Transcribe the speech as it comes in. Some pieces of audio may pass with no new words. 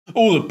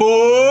All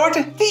aboard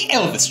the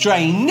Elvis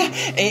train.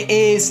 It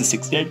is the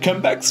 68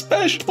 comeback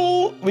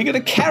special. We're going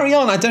to carry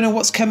on. I don't know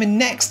what's coming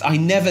next. I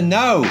never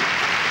know.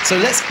 So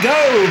let's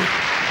go.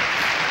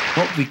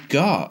 What we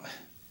got?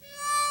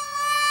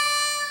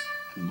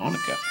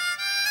 Harmonica.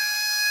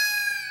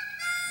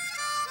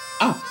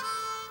 Oh.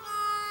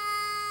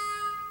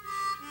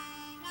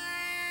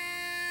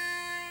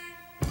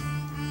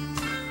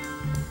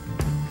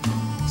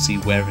 What's he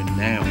wearing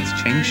now? He's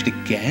changed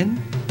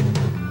again?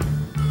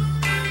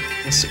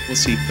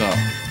 What's he got?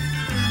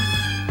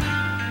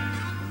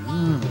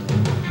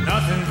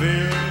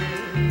 Nothingville,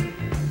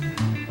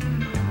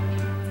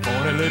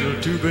 funny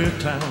little two-bit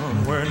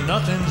town where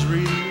nothing's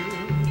real.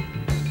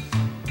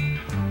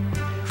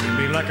 Treat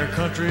me like a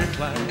country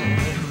clown in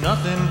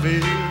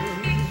Nothingville.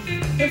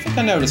 I don't think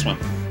I know this one.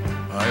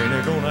 I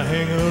ain't gonna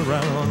hang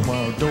around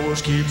while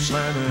doors keep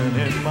slamming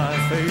in my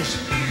face.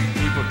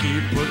 People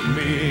keep putting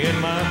me in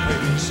my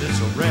place.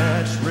 It's a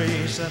rat's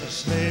race at a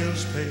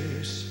snail's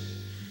pace.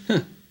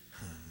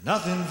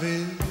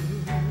 Nothingville.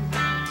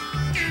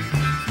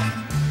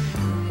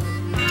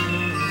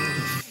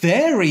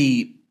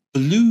 Very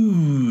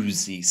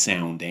bluesy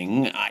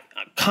sounding. I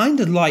kind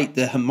of like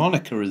the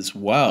harmonica as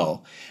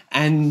well.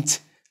 And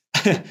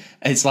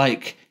it's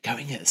like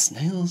going at a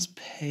snail's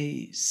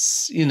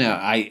pace. You know,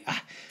 I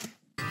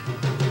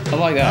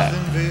like that.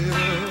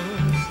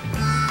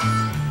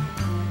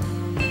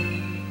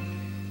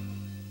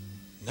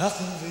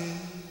 Nothingville.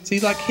 Is he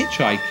like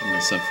hitchhiking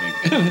or something?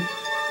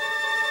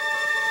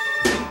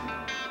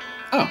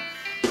 Oh.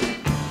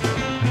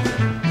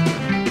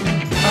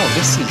 Oh,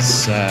 this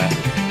is...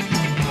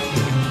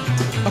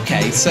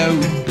 Okay, so...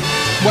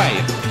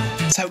 Wait.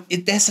 So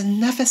there's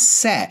another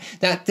set.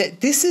 Now,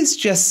 this is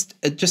just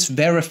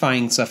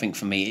verifying something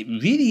for me. It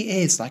really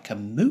is like a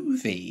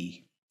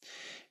movie.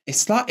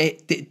 It's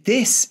like...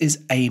 This is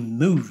a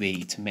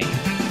movie to me.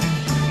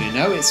 You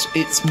know,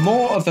 it's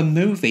more of a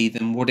movie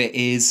than what it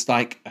is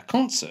like a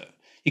concert.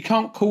 You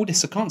can't call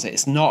this a concert.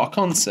 It's not a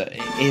concert.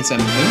 It is a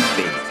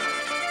movie,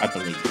 I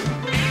believe.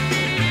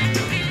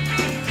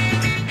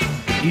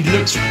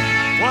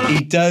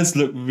 He does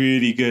look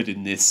really good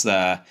in this.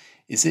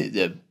 Is it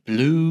the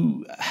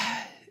blue?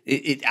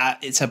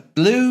 It's a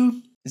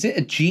blue. Is it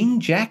a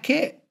jean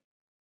jacket?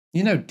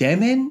 You know,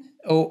 denim,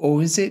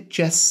 or is it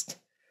just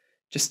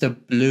a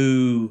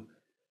blue,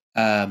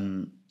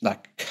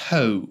 like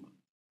coat?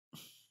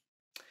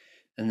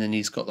 And then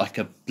he's got like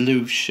a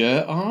blue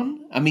shirt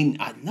on. I mean,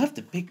 I love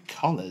the big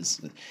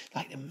collars,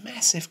 like the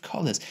massive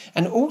collars.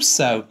 And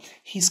also,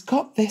 he's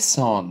got this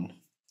on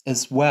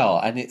as well.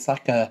 And it's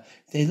like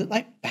they look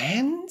like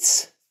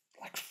bands,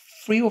 like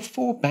 3 or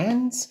 4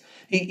 bands.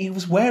 He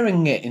was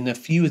wearing it in a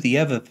few of the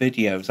other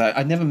videos.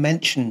 I never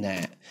mentioned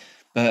that.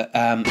 But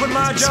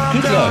it's a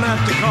good look.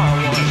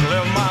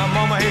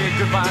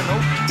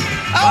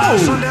 Oh!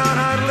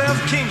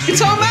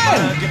 Guitar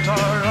Man!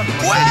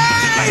 Way!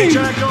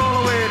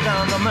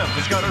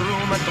 Memphis, got a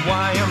room at the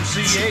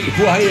YMCA.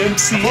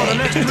 YMCA. For the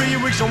next 3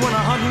 weeks, I went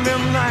 100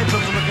 million nights. I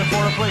was looking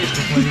for a place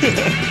to play.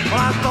 Well,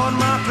 I thought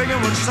my figure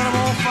would set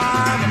them on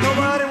fire, but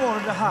nobody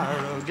wanted to hire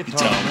a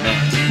guitar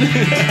man.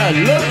 I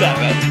love that,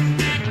 man.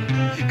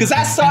 Because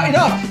that started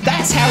off.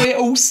 That's how it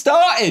all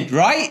started,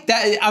 right?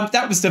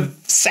 That was the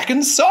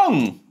second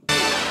song.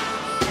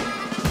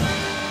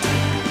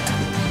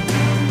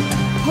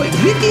 Oh, it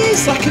really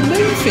is like a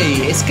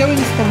movie. It's going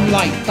from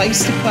like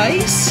place to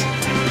place.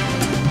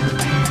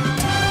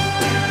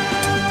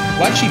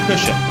 Why'd she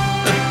push it?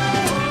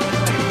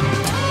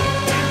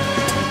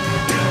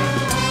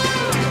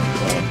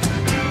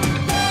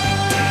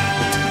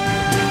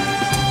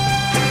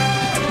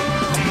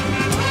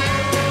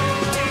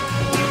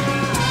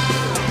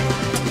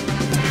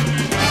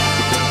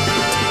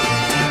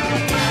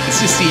 Is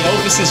this the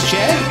Elvis's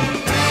chair?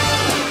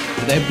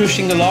 Are they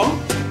pushing along?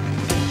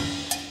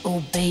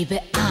 Oh, baby,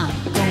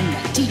 I'm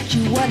gonna teach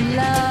you what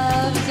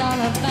love's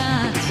all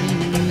about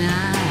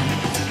tonight.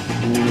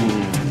 Ooh.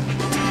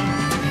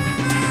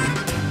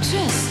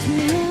 Trust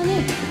me, honey,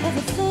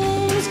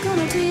 everything's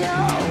gonna be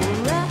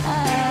alright.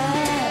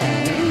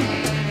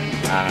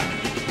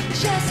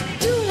 Just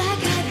do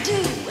like I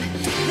do,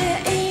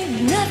 there ain't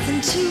nothing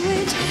to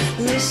it.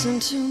 Listen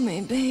to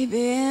me,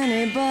 baby,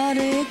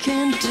 anybody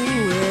can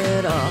do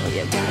it. All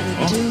you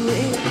gotta do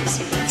is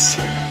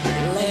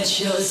let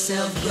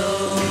yourself go.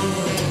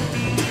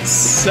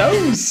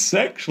 So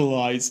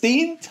sexualized.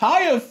 The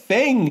entire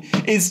thing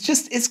is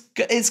just it's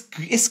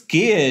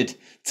geared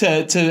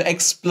to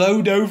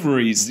explode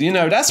ovaries. You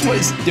know, that's what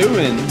it's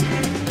doing.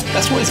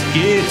 That's what it's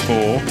geared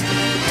for.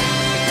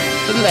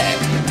 The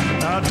left.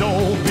 Now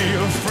don't be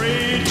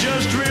afraid,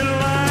 just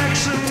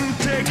relax and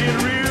take it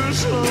real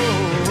slow.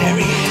 There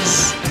he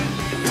is.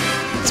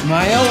 It's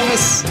my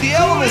Elvis, the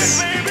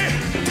Elvis. Baby,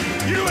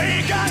 you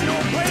ain't got no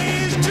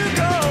place to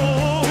go.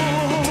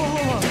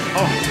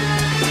 Oh.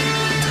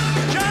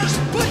 Just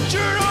put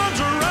your arms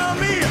around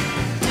me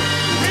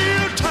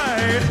real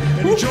tight.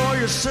 Enjoy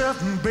yourself,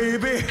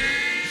 baby.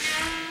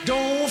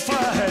 Don't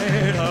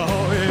fight.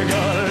 All you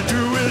gotta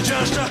do is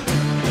just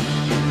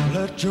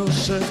let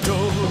yourself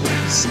go.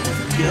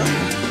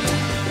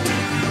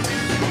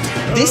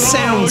 This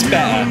sounds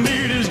better.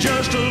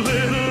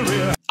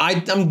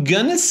 I'm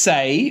gonna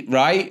say,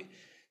 right,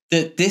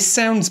 that this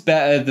sounds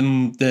better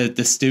than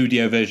the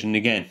studio version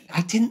again.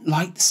 I didn't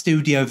like the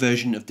studio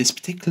version of this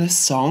particular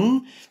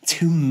song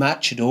too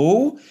much at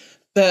all.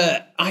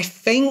 But I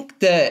think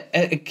that,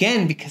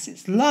 again, because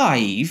it's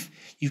live,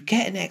 you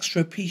get an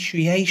extra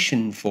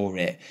appreciation for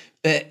it.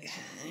 But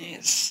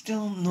it's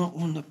still not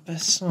one of the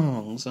best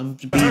songs, I'm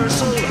being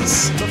honest.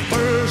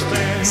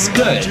 It's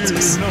good.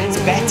 It's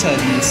better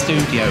than the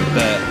studio,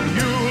 but...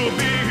 You'll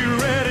be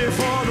ready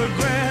for the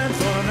grand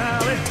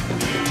finale.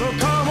 So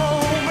come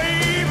on,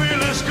 baby,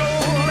 let's go,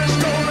 let's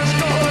go, let's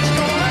go, let's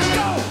go, let's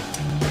go.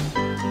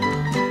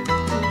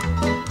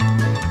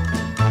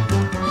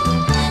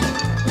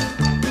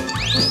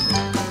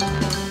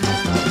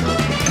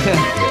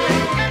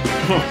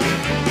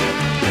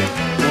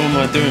 What am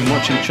I doing?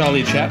 Watching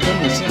Charlie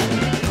Chaplin or something?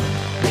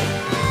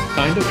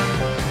 Kind of.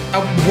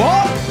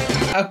 What?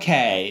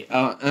 Okay.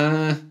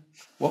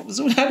 What was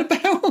all that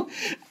about?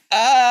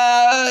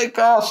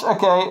 Gosh.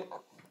 Okay.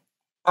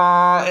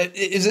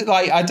 Is it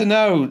like, I don't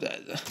know,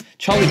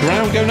 Charlie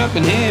Brown going up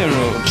in here,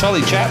 or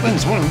Charlie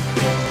Chaplin's one of them?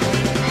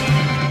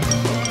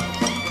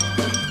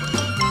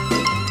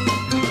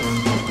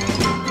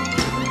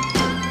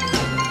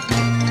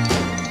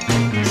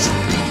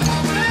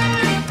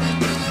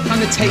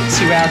 Kind of takes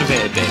you out of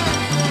it a bit.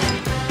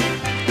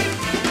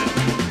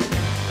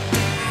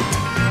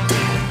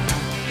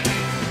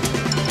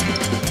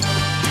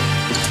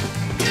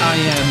 I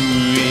am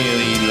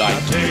really like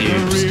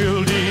confused.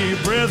 Real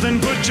deep breath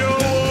and put your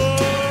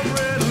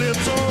red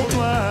lips on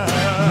mine.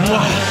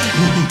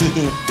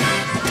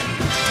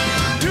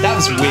 That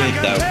was weird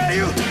though. Tell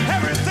you,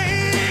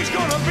 everything's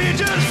gonna be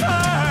just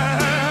fine.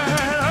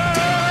 Oh,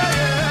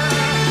 yeah.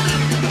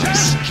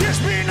 Just kiss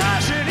me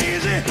nice and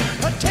easy.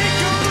 Take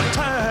your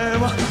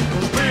time.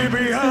 'Cause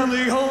baby, I'm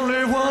the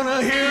only one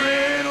here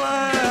in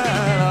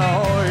line.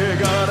 All you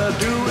gotta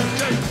do is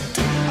take.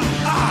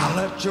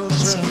 Let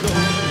yourself go.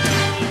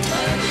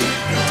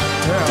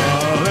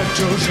 Let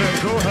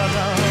yourself go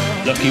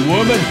now. Lucky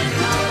woman.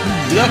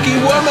 Lucky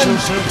woman. Let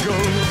yourself go.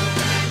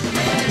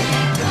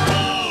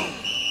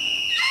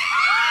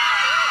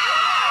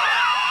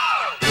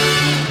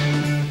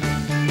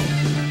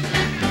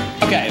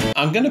 Okay,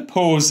 I'm going to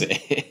pause it.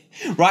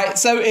 Right,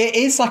 so it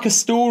is like a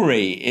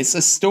story. It's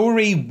a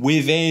story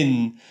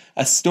within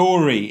a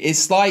story.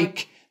 It's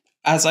like,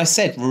 as I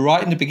said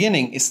right in the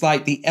beginning, it's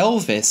like the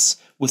Elvis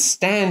was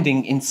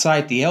standing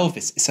inside the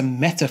Elvis. It's a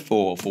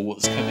metaphor for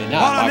what's coming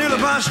up. Well, I nearly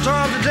about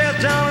starved to death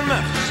down in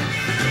Memphis.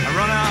 I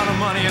run out of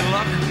money and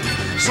luck.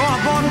 So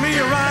I bought me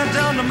a ride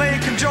down to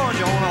Macon,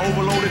 Georgia on an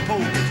overloaded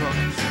poker truck.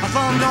 I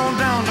thumbed on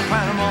down to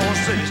Panama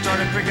City,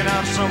 started picking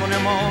out some of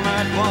them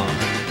all-night bars.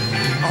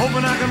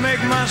 Hoping I can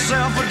make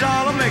myself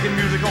 $1 making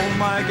music on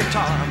my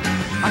guitar.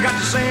 I got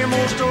the same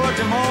old story at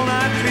them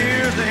all-night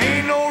beers. There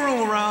ain't no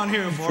room around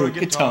here for a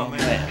guitar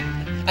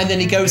man. And then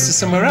he goes to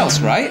somewhere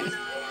else, right?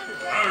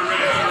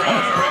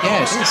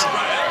 Yeah, it is.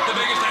 The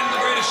biggest and the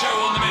greatest show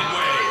on the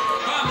Midway.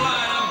 I'm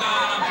lying, I'm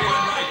dying, I'm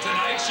feeling right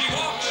tonight. She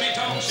walks, she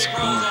talks, she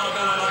crawls on a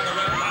belly like a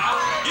reptile.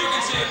 You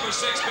can see it for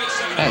 6 bits,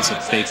 7 That's a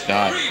big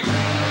guy. We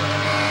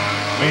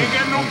ain't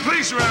got no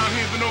place around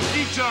here for no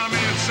guitar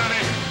man,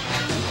 sonny.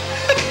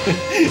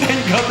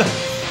 Ain't got the...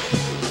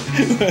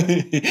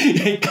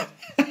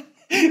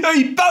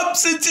 He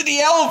bumps into the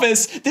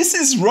Elvis. This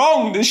is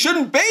wrong. This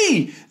shouldn't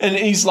be. And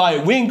he's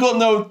like, "We ain't got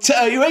no.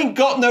 You ain't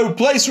got no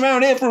place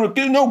around here for no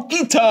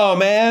guitar,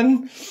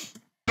 man."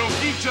 No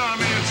guitar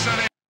man,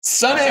 sonny.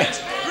 Sonny.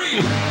 We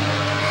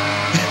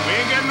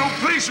ain't got no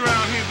place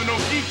around here for no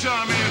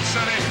guitar man,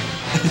 sonny.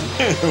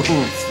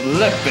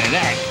 Flippin'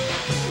 heck.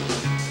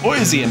 What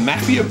is he, a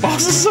mafia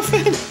boss or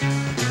something?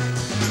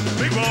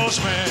 Big boss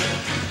man.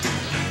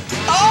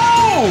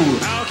 Oh!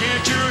 How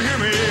can't you hear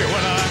me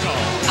when I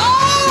call?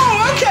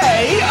 Oh,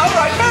 okay. All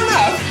right, fair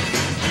enough.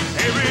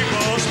 Hey, big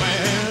boss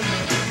man.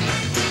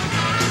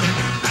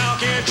 How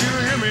can't you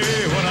hear me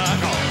when I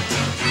call?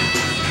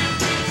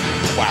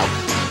 Wow.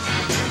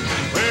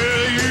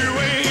 Well, you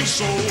ain't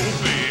so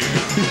big.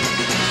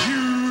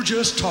 You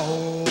just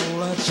tall,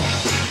 that's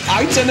all.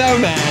 I don't know,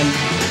 man.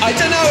 I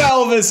don't know,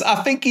 Elvis. I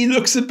think he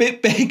looks a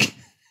bit big.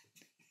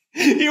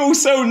 He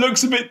also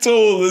looks a bit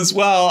tall as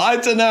well. I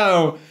don't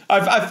know.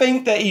 I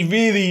think that he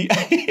really,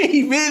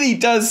 he really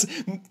does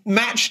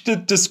match the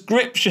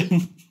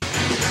description.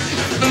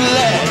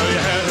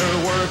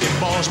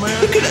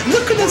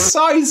 Look at the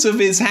size of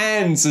his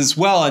hands as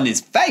well, and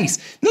his face.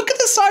 Look at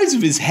the size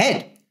of his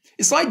head.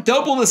 It's like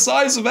double the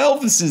size of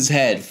Elvis's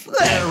head.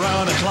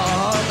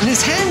 And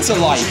his hands are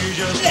like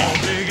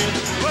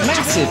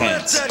massive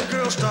hands.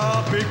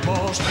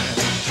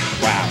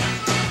 Wow.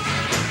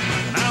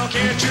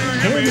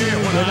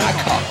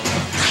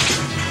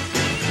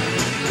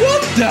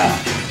 What the?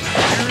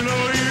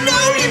 No,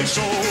 you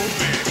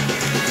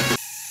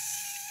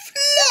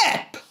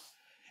flip!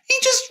 He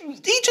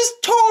just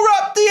tore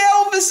up the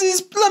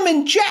Elvis's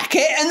blooming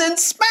jacket and then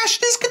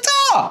smashed his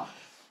guitar.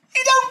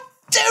 You don't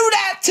do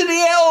that to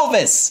the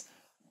Elvis.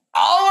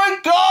 Oh my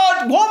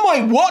God, what am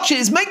I watching?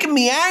 It's making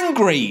me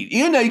angry.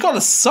 You know, you got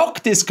to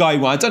sock this guy.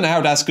 Well, I don't know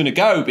how that's going to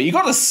go, but you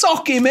got to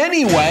sock him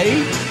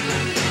anyway.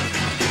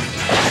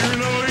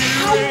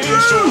 How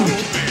rude.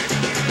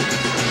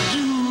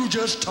 You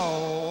just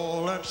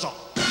tall and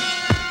soft.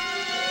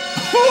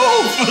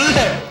 Oh,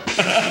 flip.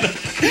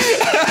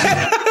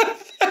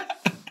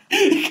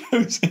 He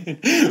goes in,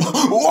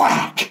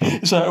 whack.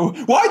 So,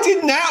 why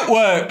didn't that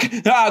work?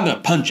 I'm going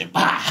to punch him.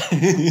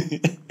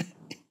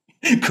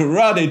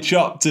 Karate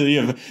chop to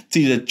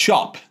the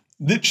chop.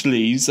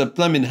 Literally, he's a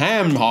blooming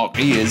ham hock.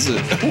 He is.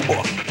 There.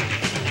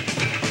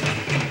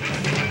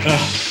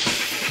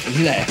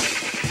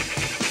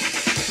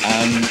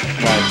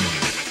 Right.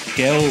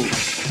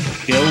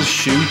 Girls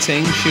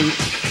shooting.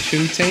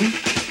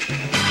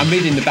 I'm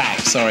reading the back.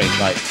 Sorry,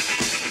 like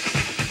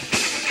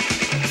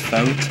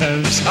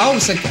photos.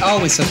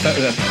 It's a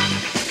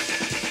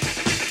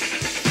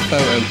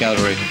photo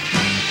gallery.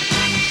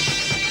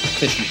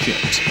 Fish and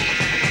chips.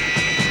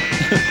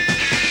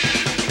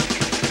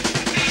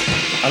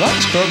 I like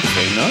this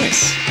choreography,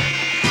 nice.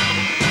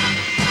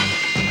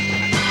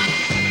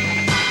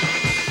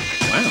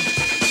 Wow.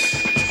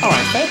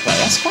 Alright, fair play,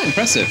 that's quite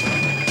impressive.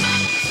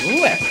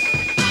 Ooh.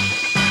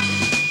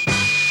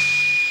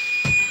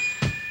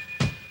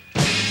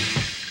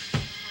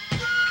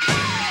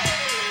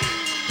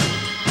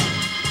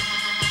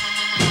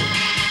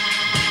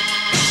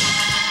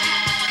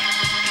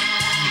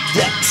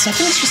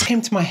 Something else just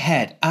came to my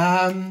head.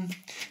 Have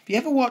you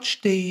ever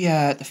watched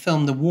the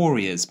film The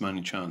Warriors, by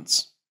any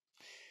chance?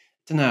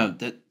 I don't know,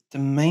 the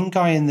main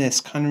guy in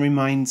this kind of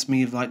reminds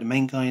me of like the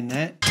main guy in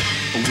that,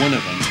 or one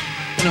of them.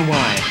 I don't know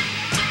why.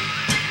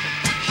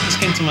 This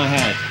came to my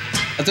head.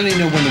 I don't even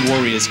know when The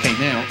Warriors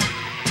came out.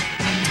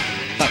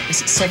 Like,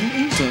 is it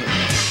 70s or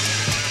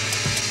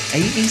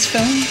 80s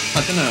film?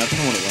 I don't know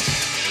what it was.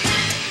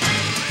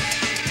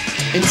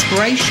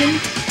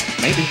 Inspiration?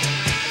 Maybe.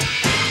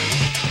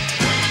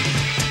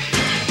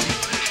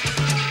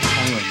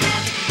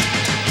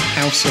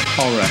 House of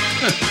Horror.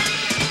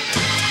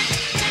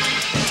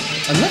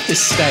 I love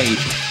this stage.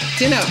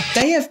 You know,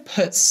 they have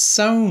put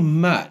so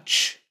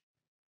much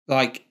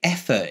like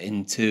effort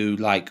into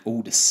like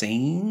all the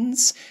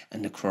scenes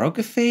and the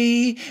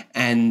choreography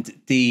and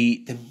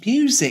the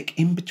music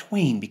in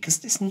between,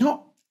 because it's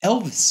not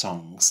Elvis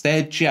songs.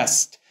 They're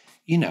just,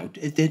 you know,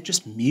 they're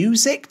just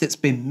music that's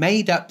been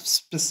made up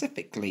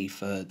specifically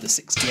for the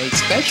 68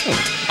 special,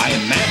 I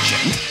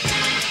imagine.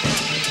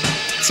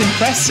 It's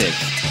impressive.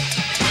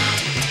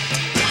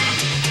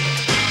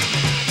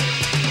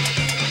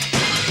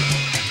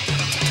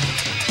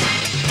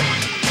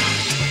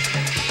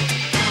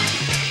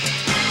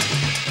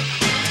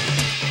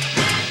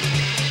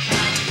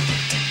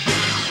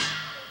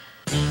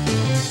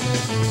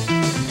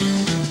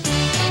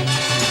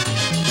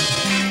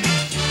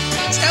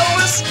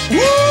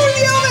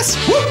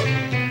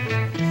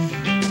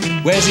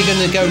 Where's he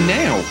gonna go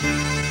now?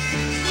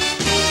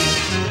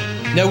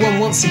 No one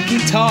wants a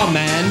guitar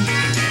man.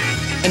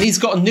 And he's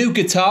got a new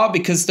guitar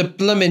because the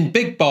bloomin'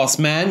 big boss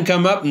man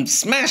come up and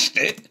smashed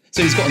it.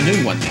 So he's got a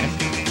new one now.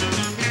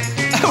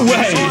 Oh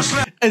wait,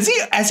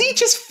 has he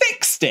just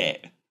fixed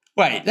it?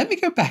 Wait, let me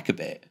go back a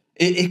bit.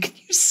 Can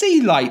you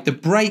see like the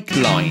brake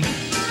line?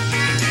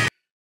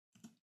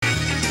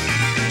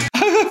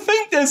 I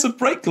think there's a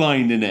brake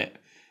line in it.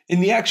 In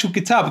the actual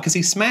guitar, because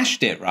he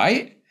smashed it,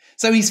 right?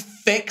 So he's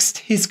fixed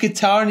his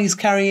guitar and he's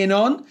carrying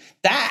on.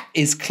 That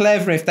is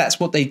clever if that's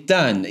what they've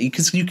done,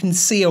 because you can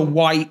see a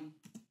white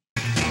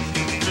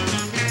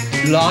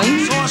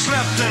line. So I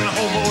slept in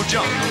hobo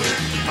jungles.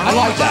 I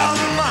like that.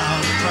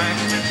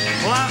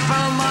 Well, I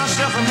found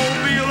myself in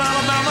Mobile,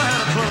 Alabama, had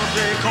a club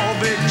they called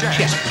Big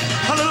Jack's.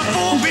 Yeah. A little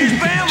four-piece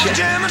band was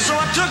jamming, so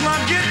I took my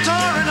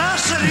guitar and I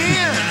set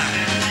in.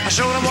 I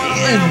showed them what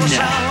a band would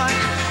sound like.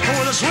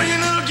 With a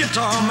swinging little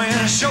guitar,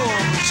 man, show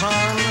them,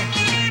 son.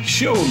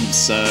 Show 'em,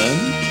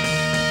 son.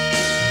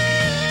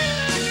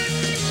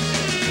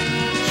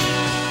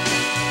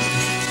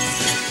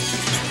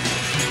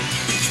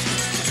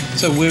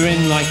 So we're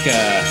in like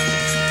a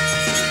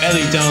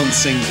belly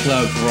dancing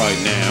club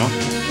right now.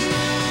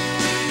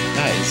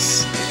 That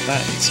is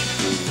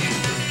cool.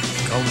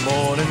 Come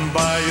on and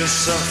buy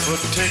yourself a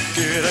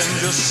ticket and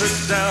just sit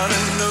down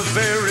in the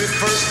very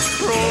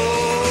first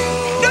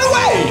row. No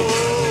way!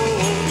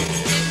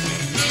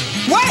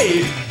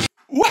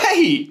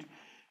 Wait!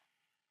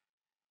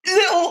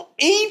 Little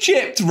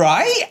Egypt,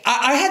 right?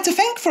 I had to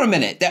think for a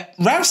minute. That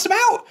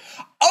Roustabout?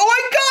 Oh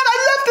my God, I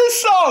love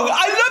this song!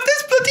 I love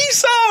this bloody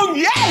song!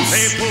 Yes!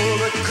 They pull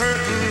the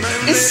curtain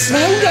and it's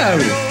slow though.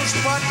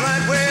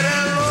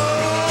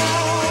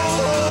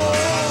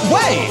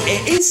 Wait,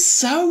 it is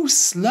so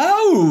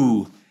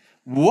slow.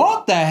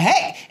 What the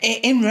heck?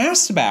 In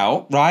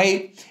Roustabout,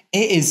 right,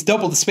 it is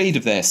double the speed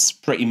of this,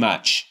 pretty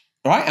much.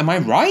 Right? Am I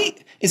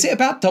right? Is it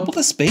about double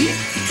the speed?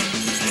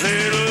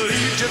 Little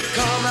Egypt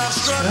come out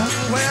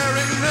strutting,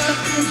 wearing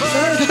nothing but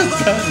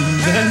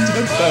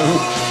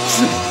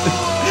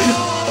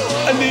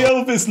And the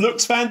Elvis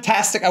looks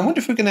fantastic. I wonder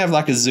if we're going to have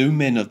like a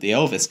zoom in of the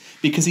Elvis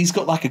because he's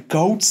got like a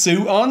gold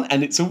suit on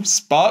and it's all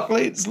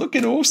sparkly. It's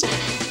looking awesome.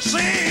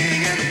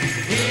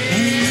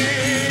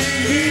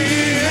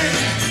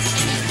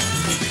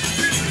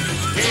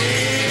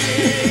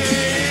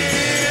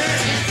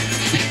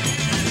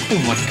 Oh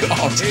my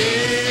God.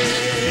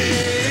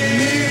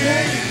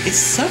 It's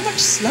so much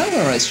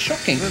slower. It's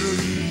shocking.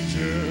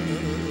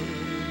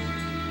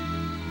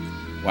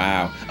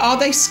 Wow. Oh,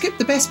 they skipped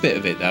the best bit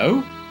of it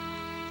though.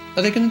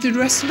 Are they going to do the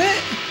rest of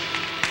it?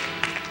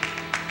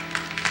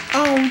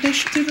 Oh, they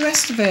should do the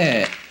rest of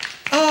it.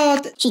 Oh,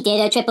 she did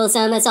a triple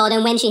somersault,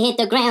 and when she hit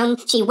the ground,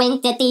 she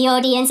winked at the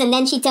audience, and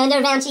then she turned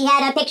around. She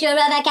had a picture of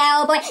a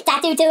cowboy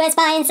tattooed to her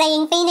spine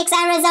saying Phoenix,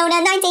 Arizona,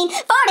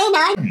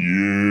 1949.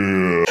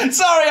 Yeah.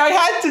 Sorry, I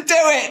had to do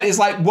it. It's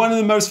like one of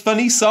the most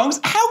funny songs.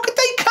 How could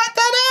they cut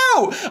that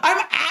out?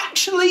 I'm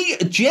actually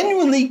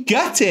genuinely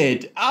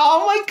gutted.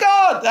 Oh my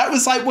God. That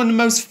was like one of the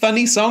most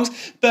funny songs.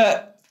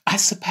 But I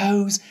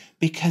suppose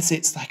because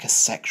it's like a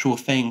sexual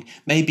thing,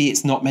 maybe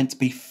it's not meant to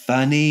be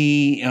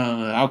funny.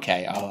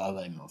 Okay, I'll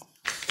let him off.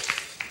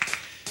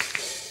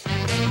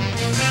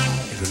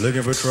 If you're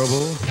looking for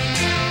trouble,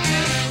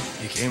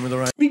 you came with the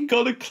right. We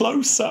got a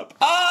close-up.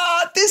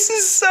 Ah, this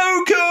is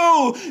so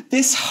cool.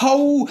 This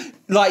whole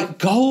like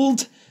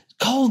gold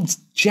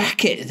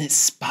jacket and it's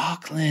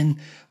sparkling.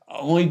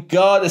 Oh my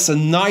God, it's a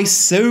nice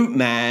suit,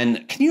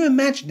 man. Can you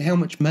imagine how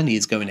much money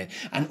is going in?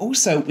 And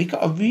also, we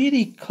got a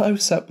really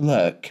close-up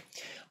look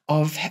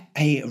of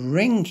a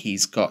ring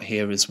he's got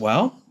here as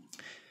well.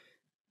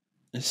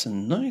 It's a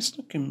nice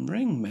looking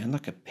ring, man,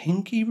 like a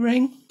pinky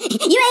ring. You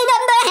ain't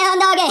nothing but a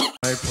hound doggy.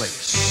 Right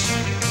place.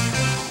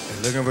 If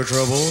you're looking for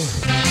trouble,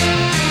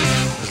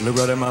 just look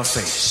right at my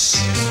face.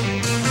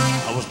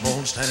 I was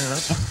born standing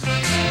up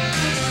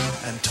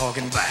and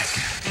talking back.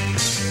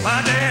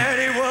 My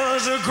daddy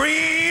was a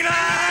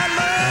green-eyed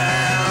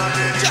man.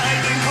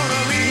 Jack in front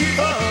of me.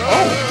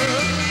 Oh,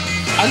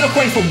 I look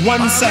away for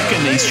 1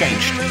 second, he's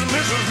changed.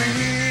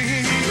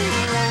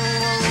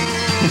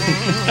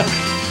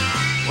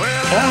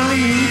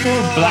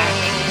 Black.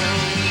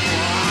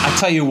 I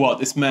tell you what,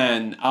 this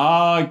man,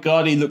 oh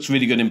God, he looks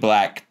really good in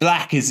black.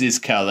 Black is his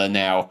colour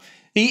now.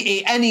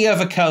 Any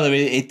other colour,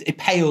 it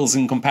pales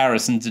in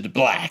comparison to the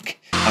black,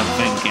 I'm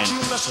thinking.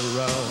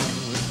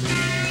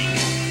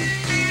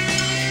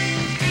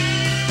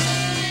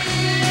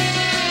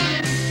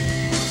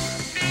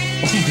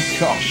 Oh my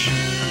gosh.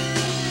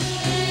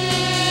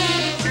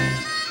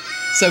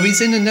 So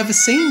he's in another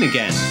scene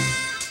again.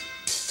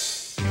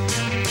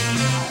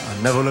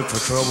 Never looked for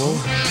trouble,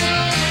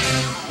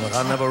 but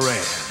I never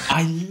ran.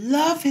 I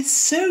love his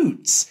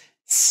suits.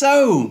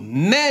 So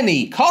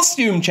many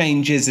costume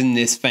changes in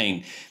this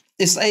thing.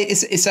 It's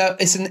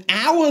an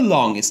hour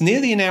long. It's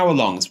nearly an hour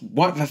long. It's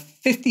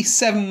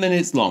 57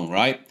 minutes long,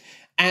 right?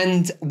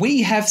 And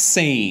we have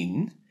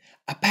seen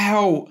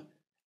about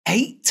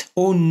 8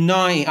 or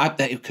 9.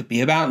 It could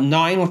be about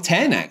 9 or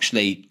 10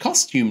 actually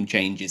costume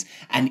changes,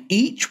 and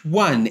each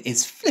one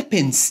is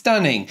flipping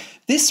stunning.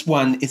 This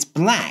one is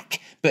black.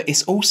 But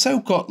it's also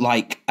got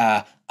like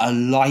a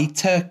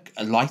lighter,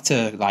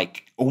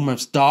 like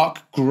almost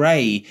dark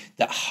grey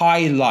that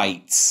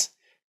highlights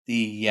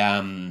these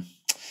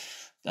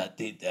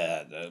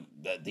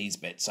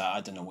bits.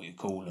 I don't know what you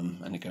call them,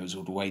 and it goes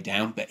all the way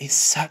down. But it's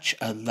such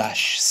a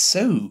lush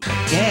suit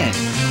again.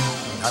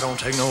 I don't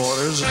take no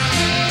orders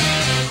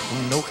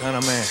from no kind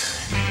of man.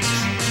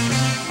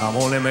 I'm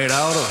only made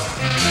out of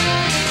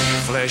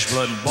flesh,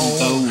 blood, and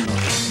bone.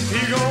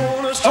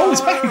 Oh,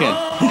 it's back again.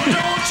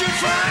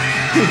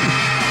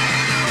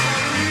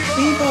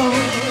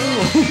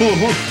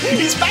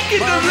 He's back in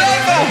the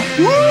leather.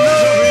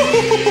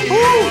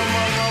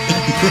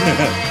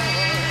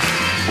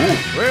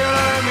 Well,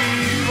 I'm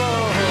evil,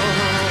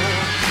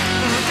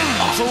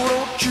 so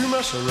don't you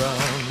mess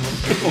around.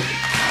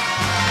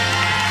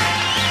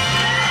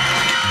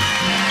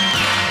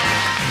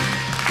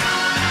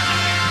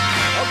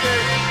 Okay.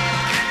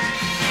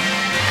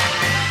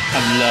 I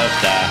love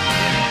that.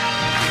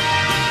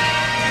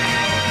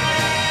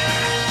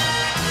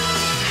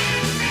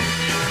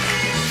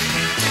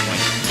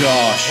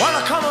 Gosh. Well,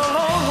 I come a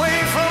long way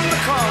from the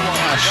car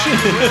wash.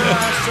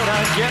 I said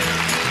I'd get.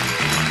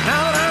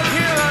 Now that I'm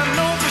here, I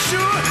know for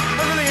sure I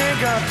really ain't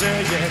got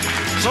there yet.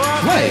 So I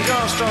think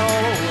I'll start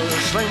all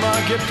over, sling my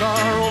guitar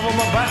over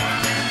my back.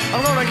 I'm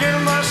gonna get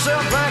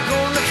myself back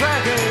on the track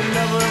and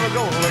never ever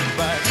gonna look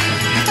back.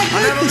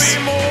 I'll never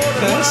be more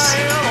than what I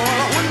am.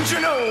 Oh, wouldn't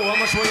you know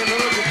I'm a swinging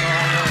little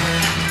guitar?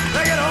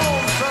 Take it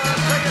home, son.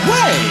 Take it home.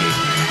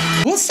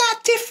 Wait, was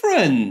that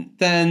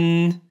different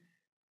than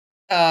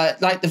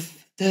like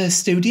the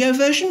studio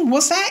version?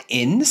 Was that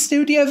in the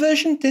studio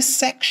version, this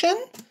section?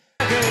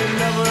 Oh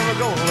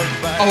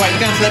wait,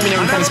 you're going to have to let me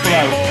know in the comments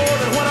below.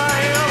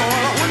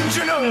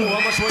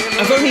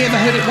 I've only ever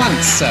heard it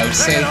once, so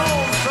see.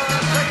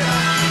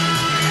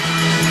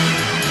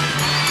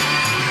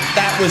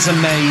 That was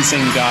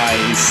amazing,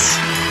 guys.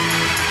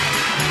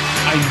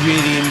 I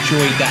really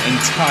enjoyed that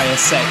entire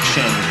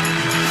section.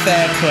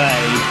 Fair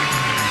play.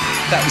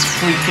 That was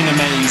freaking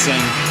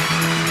amazing.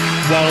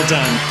 well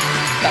done.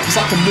 That was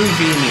like a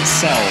movie in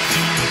itself.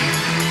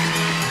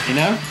 You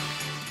know?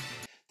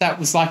 That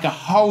was like a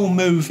whole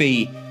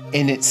movie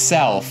in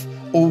itself,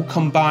 all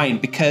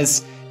combined,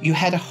 because you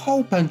had a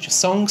whole bunch of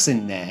songs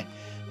in there.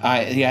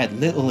 You had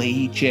Little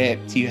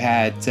Egypt, you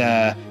had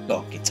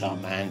Got Guitar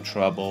Man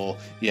Trouble,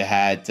 you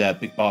had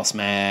Big Boss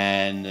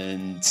Man,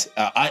 and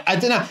I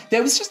don't know.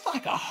 There was just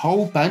like a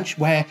whole bunch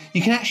where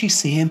you can actually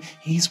see him.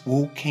 He's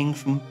walking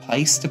from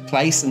place to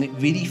place, and it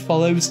really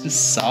follows the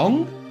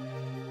song.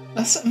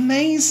 That's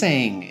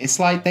amazing. It's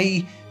like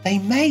they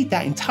made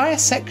that entire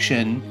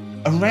section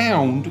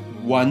around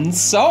one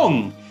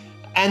song,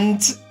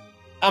 and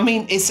I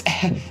mean,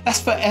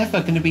 that's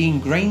forever going to be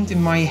ingrained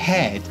in my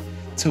head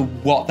to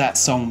what that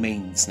song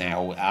means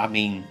now. I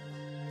mean,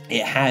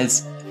 it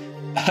has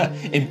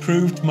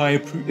improved my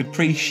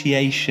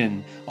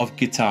appreciation of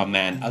Guitar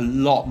Man a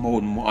lot more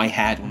than what I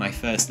had when I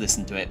first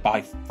listened to it,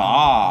 by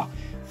far.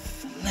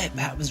 Flip,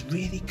 that was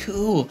really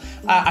cool.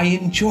 I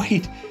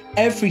enjoyed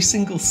every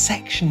single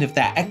section of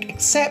that,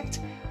 except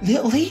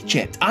Little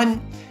Egypt.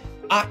 I'm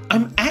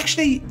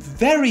actually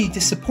very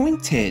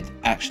disappointed,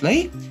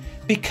 actually,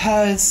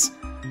 because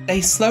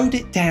they slowed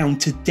it down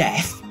to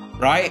death.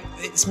 Right?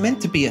 It's meant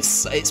to be a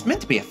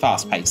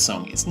fast-paced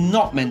song. It's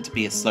not meant to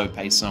be a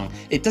slow-paced song.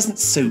 It doesn't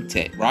suit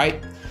it,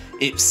 right?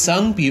 It's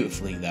sung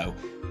beautifully though.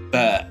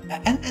 But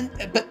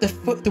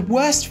the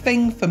worst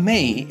thing for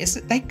me is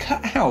that they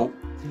cut out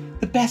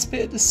the best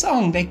bit of the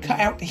song. They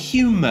cut out the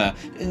humor.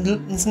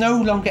 There's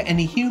no longer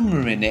any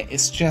humor in it.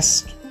 It's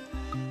just,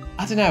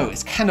 I don't know,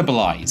 it's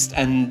cannibalized.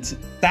 And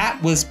that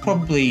was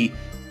probably,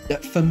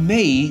 for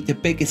me, the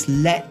biggest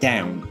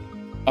letdown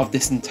of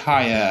this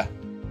entire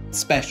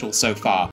special so far.